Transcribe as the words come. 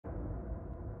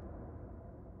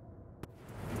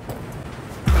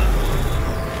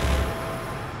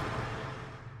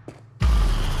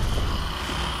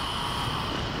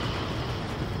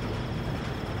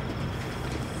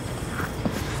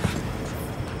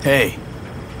Hey.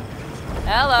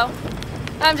 Hello.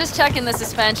 I'm just checking the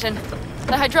suspension.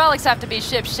 The hydraulics have to be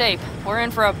ship-shape. We're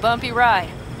in for a bumpy ride.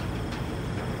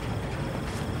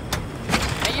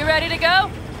 Are you ready to go?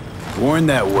 Born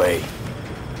that way.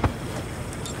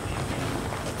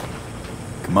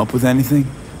 Come up with anything?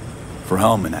 For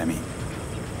Hellman, I mean.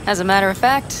 As a matter of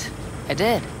fact, I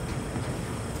did.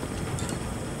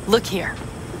 Look here.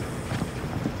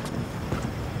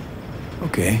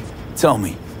 Okay, tell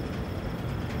me.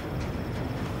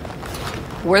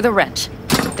 We're the wrench.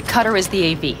 The cutter is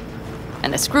the AV.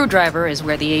 And the screwdriver is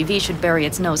where the AV should bury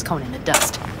its nose cone in the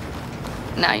dust.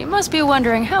 Now, you must be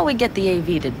wondering how we get the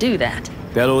AV to do that.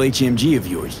 That old HMG of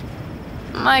yours.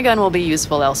 My gun will be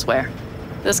useful elsewhere.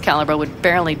 This caliber would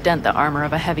barely dent the armor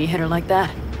of a heavy hitter like that.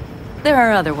 There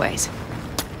are other ways.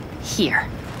 Here,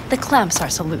 the clamp's our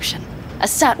solution. A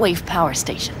sat-wave power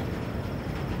station.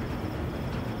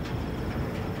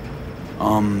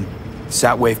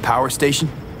 Sat-wave power station?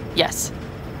 Yes.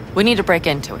 We need to break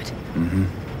into it. Mm-hmm.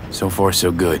 So far,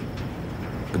 so good.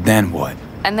 But then what?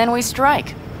 And then we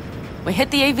strike. We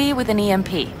hit the AV with an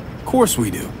EMP. Of course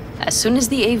we do. As soon as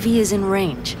the AV is in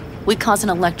range, we cause an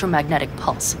electromagnetic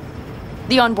pulse.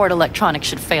 The onboard electronics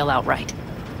should fail outright.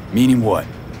 Meaning what?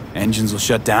 Engines will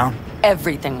shut down?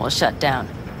 Everything will shut down.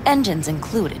 Engines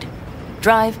included.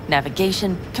 Drive,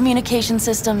 navigation, communication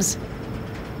systems.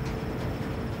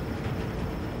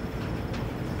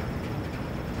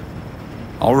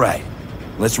 All right.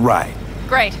 Let's ride.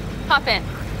 Great. Hop in.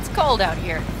 It's cold out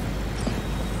here.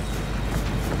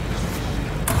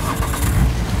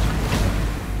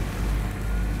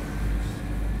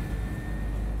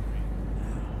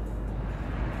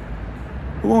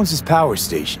 Who owns this power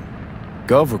station?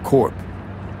 Gov or Corp?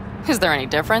 Is there any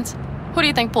difference? Who do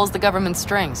you think pulls the government's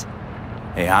strings?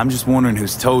 Hey, I'm just wondering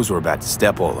whose toes we're about to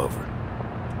step all over.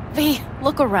 V,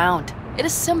 look around. It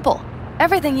is simple.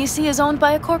 Everything you see is owned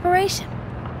by a corporation.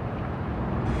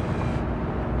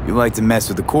 You like to mess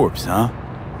with the corpse, huh?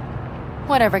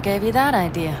 Whatever gave you that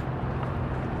idea?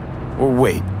 Or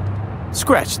wait,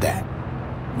 scratch that.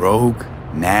 Rogue,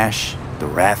 Nash, the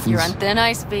Rathens. You're on thin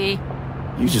ice, V.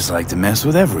 You just like to mess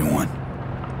with everyone.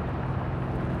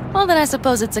 Well, then I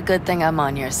suppose it's a good thing I'm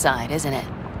on your side, isn't it?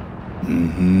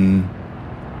 Mm-hmm.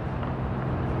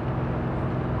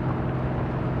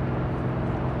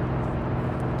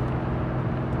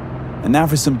 And now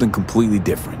for something completely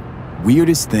different.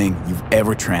 Weirdest thing you've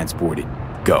ever transported.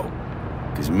 Go.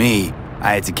 'Cause me,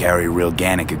 I had to carry a real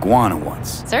Gannic iguana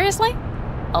once. Seriously?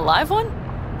 A live one?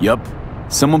 Yup.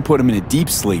 Someone put him in a deep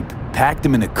sleep, packed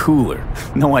him in a cooler.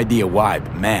 No idea why,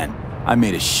 but man, I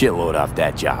made a shitload off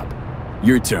that job.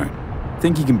 Your turn.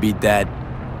 Think you can beat that?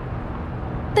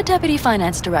 The Deputy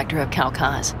Finance Director of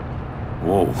Kaukaz.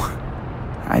 Whoa.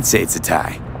 I'd say it's a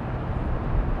tie.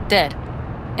 Dead.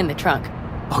 In the trunk.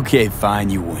 Okay,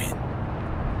 fine, you win.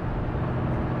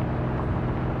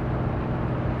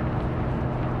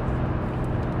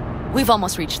 We've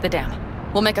almost reached the dam.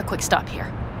 We'll make a quick stop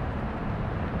here.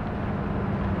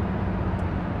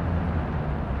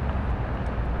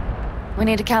 We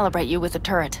need to calibrate you with the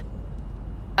turret.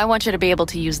 I want you to be able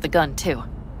to use the gun, too.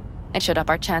 It should up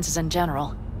our chances in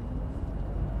general.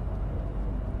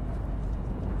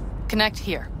 Connect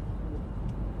here.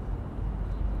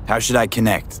 How should I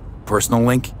connect? Personal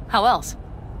link? How else?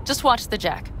 Just watch the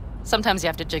jack. Sometimes you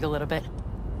have to jig a little bit.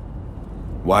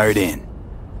 Wired in.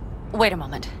 Wait a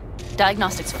moment.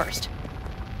 Diagnostics first.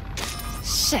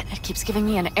 Shit, it keeps giving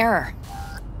me an error.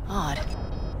 Odd.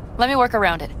 Let me work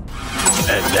around it.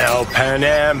 And now,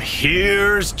 Panam,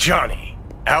 here's Johnny.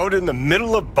 Out in the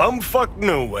middle of bumfuck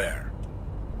nowhere.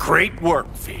 Great work,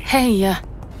 V. Hey,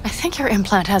 I think your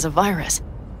implant has a virus.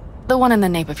 The one in the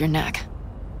nape of your neck.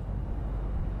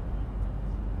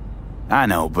 I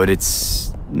know, but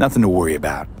it's nothing to worry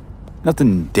about.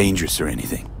 Nothing dangerous or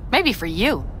anything. Maybe for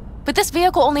you. But this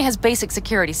vehicle only has basic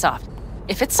security soft.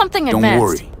 If it's something Don't advanced...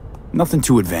 worry. Nothing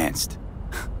too advanced.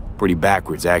 Pretty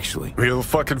backwards, actually. Real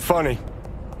fucking funny.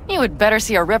 You would better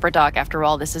see a Ripper doc after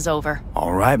all this is over.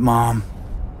 All right, Mom.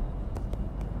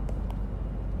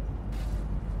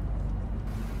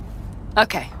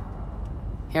 Okay.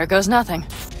 Here goes nothing.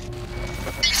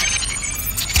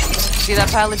 See that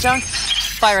pile of junk?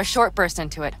 Fire a short burst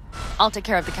into it. I'll take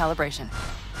care of the calibration.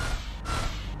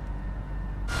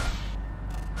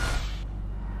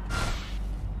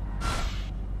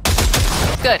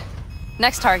 Good.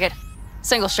 Next target.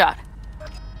 Single shot.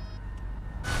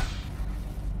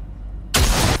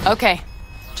 Okay.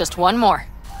 Just one more.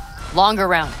 Longer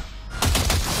round.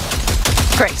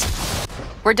 Great.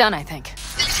 We're done, I think.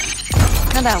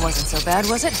 Now that wasn't so bad,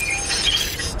 was it?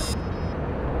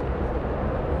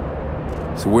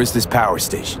 So where's this power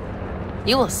station?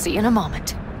 You will see in a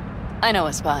moment. I know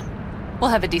a spot. We'll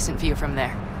have a decent view from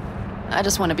there. I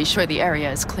just want to be sure the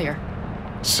area is clear.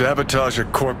 Sabotage a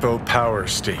Corpo power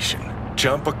station.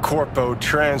 Jump a Corpo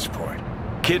transport.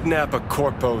 Kidnap a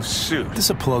Corpo suit. Is this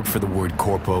a plug for the word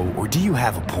corpo, or do you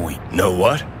have a point? Know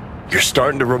what? You're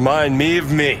starting to remind me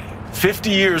of me, 50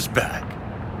 years back.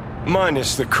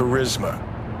 Minus the charisma.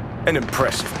 An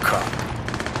impressive cop.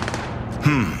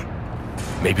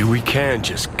 Maybe we can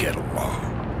just get along.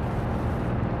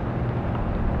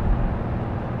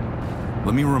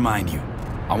 Let me remind you,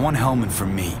 I want Hellman for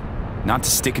me, not to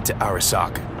stick it to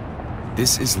Arasaka.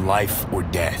 This is life or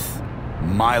death.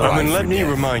 My life And or let me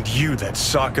death. remind you that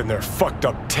Sokka and their fucked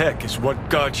up tech is what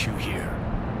got you here.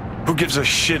 Who gives a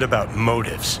shit about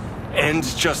motives?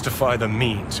 Ends justify the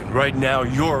means, and right now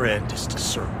your end is to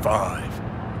survive.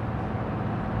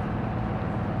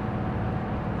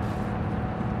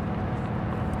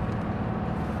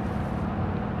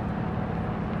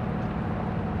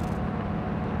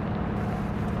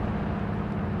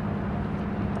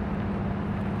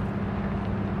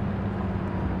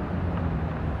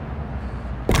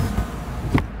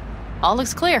 All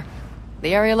looks clear.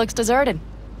 The area looks deserted.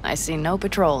 I see no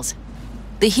patrols.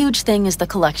 The huge thing is the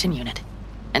collection unit.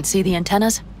 And see the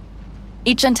antennas?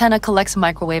 Each antenna collects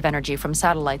microwave energy from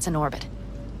satellites in orbit.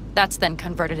 That's then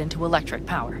converted into electric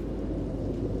power.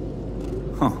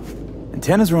 Huh.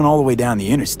 Antennas run all the way down the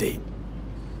interstate.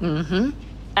 Mm-hmm.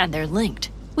 And they're linked,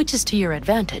 which is to your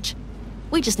advantage.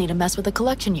 We just need to mess with the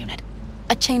collection unit.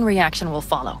 A chain reaction will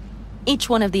follow. Each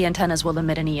one of the antennas will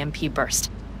emit an EMP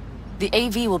burst. The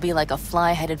AV will be like a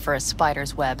fly headed for a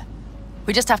spider's web.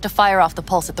 We just have to fire off the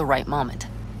pulse at the right moment.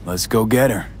 Let's go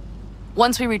get her.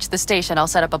 Once we reach the station, I'll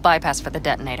set up a bypass for the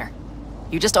detonator.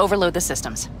 You just overload the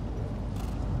systems.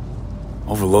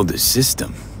 Overload the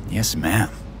system? Yes, ma'am.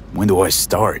 When do I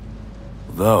start?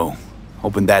 Though,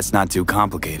 hoping that's not too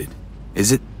complicated.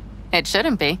 Is it? It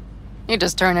shouldn't be. You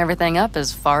just turn everything up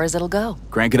as far as it'll go.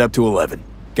 Crank it up to 11.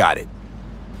 Got it.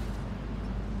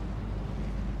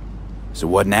 So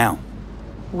what now?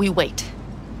 We wait.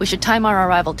 We should time our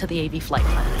arrival to the AV flight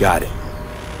plan. Got it.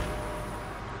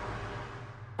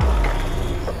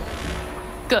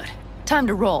 Good. Time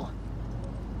to roll.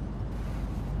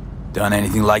 Done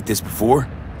anything like this before?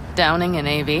 Downing an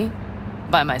AV?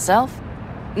 By myself?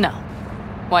 No.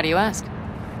 Why do you ask?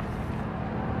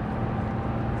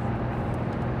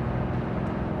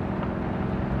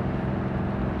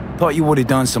 Thought you would have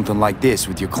done something like this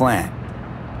with your clan.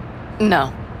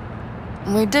 No.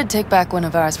 We did take back one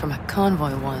of ours from a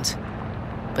convoy once.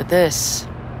 But this,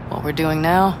 what we're doing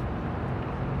now,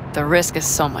 the risk is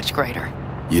so much greater.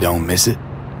 You don't miss it?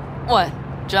 What?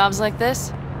 Jobs like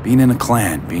this? Being in a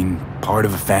clan, being part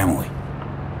of a family.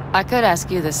 I could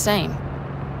ask you the same.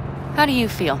 How do you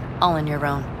feel, all on your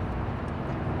own?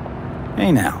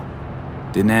 Hey now.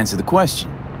 Didn't answer the question.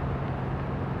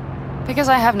 Because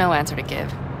I have no answer to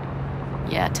give.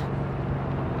 Yet.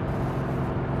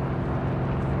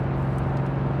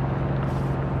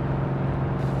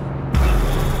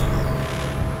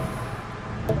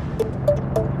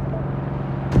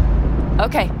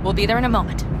 Okay, we'll be there in a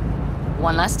moment.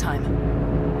 One last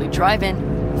time. We drive in,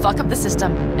 fuck up the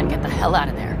system, and get the hell out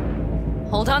of there.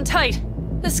 Hold on tight.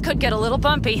 This could get a little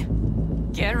bumpy.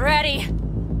 Get ready.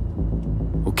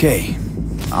 Okay,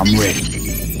 I'm ready.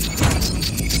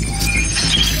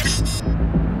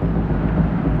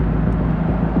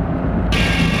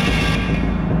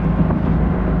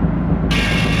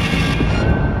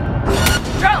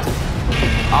 Drone!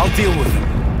 I'll deal with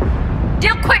them.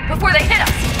 Deal quick before they hit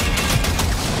us!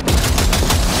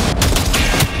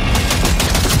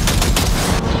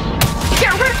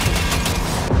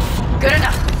 Good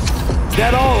enough. Is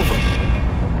that all of them?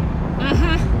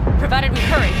 Mm-hmm. Provided we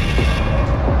hurry.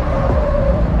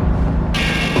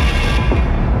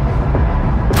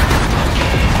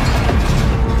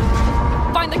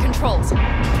 Find the controls.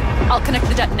 I'll connect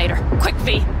the detonator. Quick,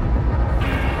 V.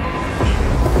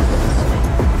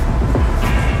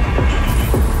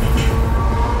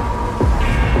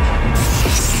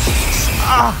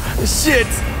 Ah, shit!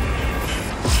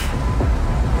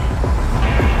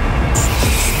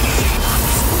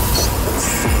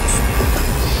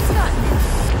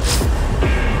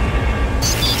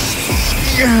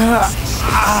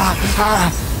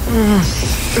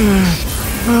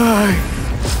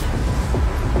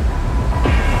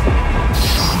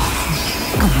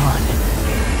 Come on.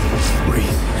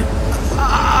 Breathe.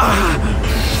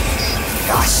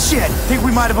 Ah, shit! Think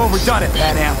we might have overdone it,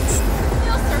 Panam.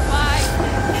 You'll survive.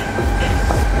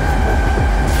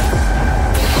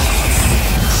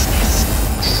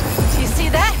 Do you see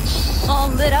that? All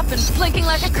lit up and blinking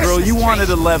like a Christmas Girl, you tree. wanted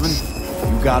 11.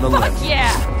 You gotta live. Fuck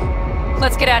yeah!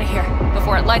 Let's get out of here,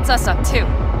 before it lights us up too.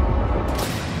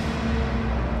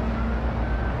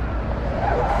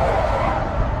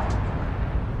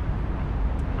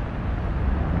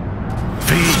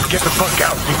 Get the fuck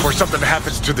out before something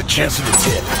happens to the chest of the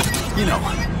tip. You know,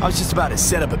 I was just about to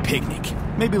set up a picnic.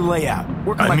 Maybe lay out,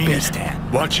 work on my base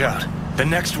tan. Watch out. The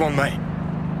next one might.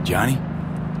 Johnny?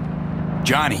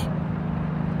 Johnny?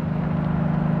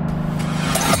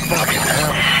 Fucking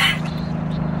hell.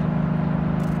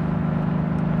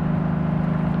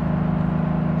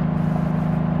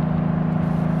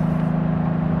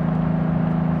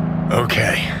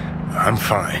 Okay, I'm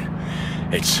fine.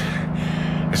 It's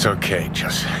okay,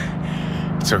 just...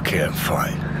 It's okay, I'm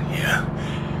fine, yeah.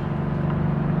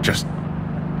 Just...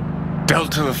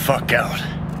 Delta the fuck out.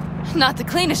 Not the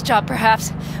cleanest job,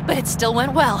 perhaps, but it still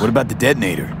went well. What about the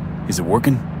detonator? Is it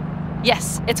working?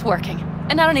 Yes, it's working.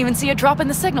 And I don't even see a drop in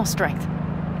the signal strength.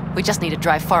 We just need to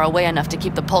drive far away enough to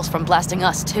keep the pulse from blasting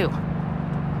us, too.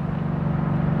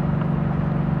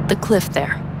 The cliff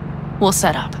there. We'll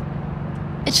set up.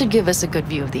 It should give us a good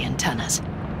view of the antennas.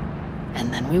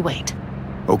 And then we wait.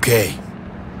 Okay.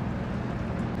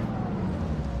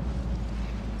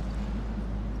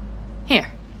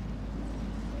 Here.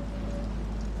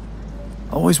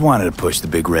 Always wanted to push the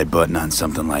big red button on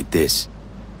something like this.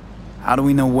 How do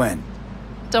we know when?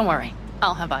 Don't worry.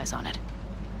 I'll have eyes on it.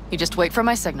 You just wait for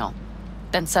my signal,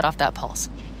 then set off that pulse.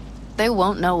 They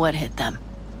won't know what hit them.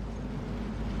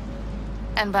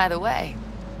 And by the way...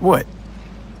 What?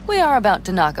 We are about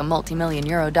to knock a multi-million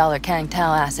euro Kang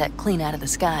Tao asset clean out of the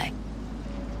sky.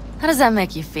 How does that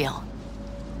make you feel?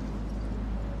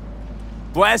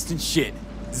 Blasting shit.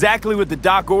 Exactly what the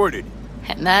doc ordered.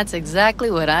 And that's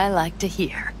exactly what I like to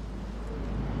hear.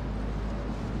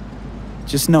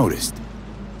 Just noticed.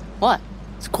 What?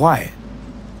 It's quiet.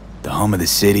 The hum of the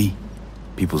city,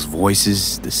 people's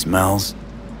voices, the smells.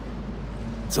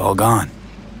 It's all gone.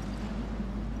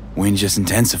 Wind just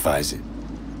intensifies it.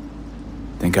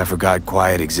 Think I forgot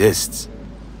quiet exists.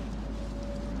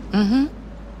 Mm-hmm.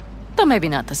 Though maybe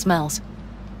not the smells.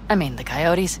 I mean, the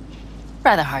coyotes.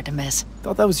 Rather hard to miss.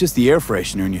 Thought that was just the air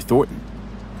freshener in your Thornton.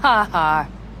 Ha ha.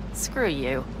 Screw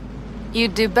you.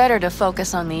 You'd do better to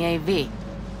focus on the AV.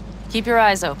 Keep your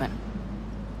eyes open.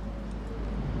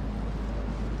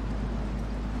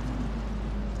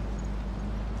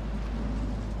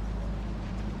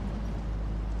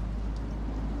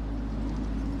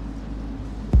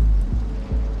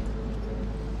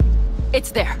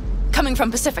 It's there. Coming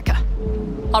from Pacifica.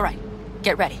 All right.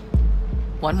 Get ready.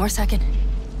 One more second.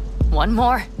 One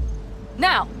more.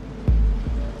 Now!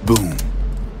 Boom.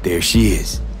 There she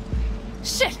is.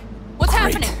 Shit! What's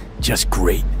Great. happening? Just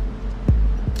great.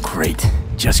 Great.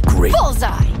 Just great.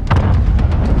 Bullseye!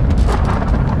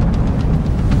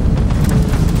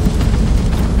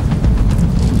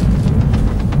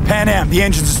 Panam, the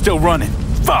engines are still running.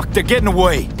 Fuck, they're getting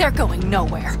away. They're going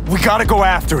nowhere. We gotta go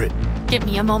after it. Give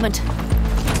me a moment.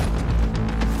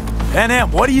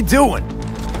 Panam, what are you doing?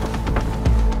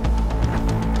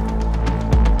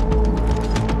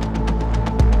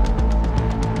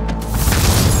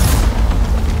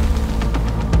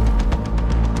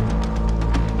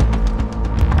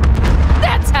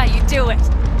 That's how you do it!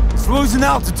 It's losing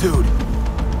altitude.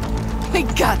 We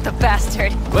got the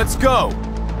bastard. Let's go.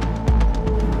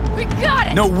 We got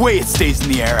it! No way it stays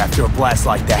in the air after a blast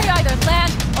like We that. either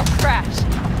land or crash.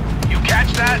 You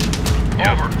catch that?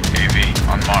 Over. AV,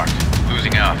 unmarked.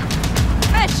 Losing out.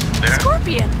 Fetch! There.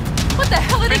 Scorpion! What the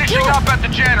hell are they Finishing doing? up at the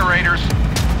generators.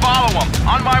 Follow them.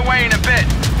 On my way in a bit.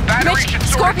 Battery Mitch, should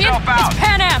sort Scorpion, itself out. it's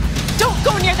Panam! Don't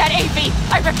go near that AV!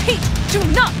 I repeat, do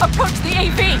not approach the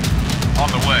AV! On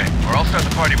the way, or I'll start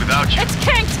the party without you. It's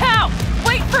Kang Tao!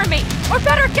 Wait for me! Or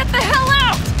better get the hell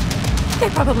out! They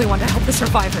probably want to help the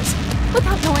survivors,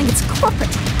 without knowing it's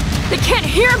corporate. They can't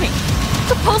hear me!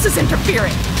 The pulse is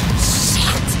interfering.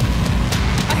 Shit!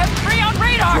 I have 3 on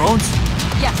radar! Drones?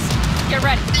 Yes, get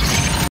ready.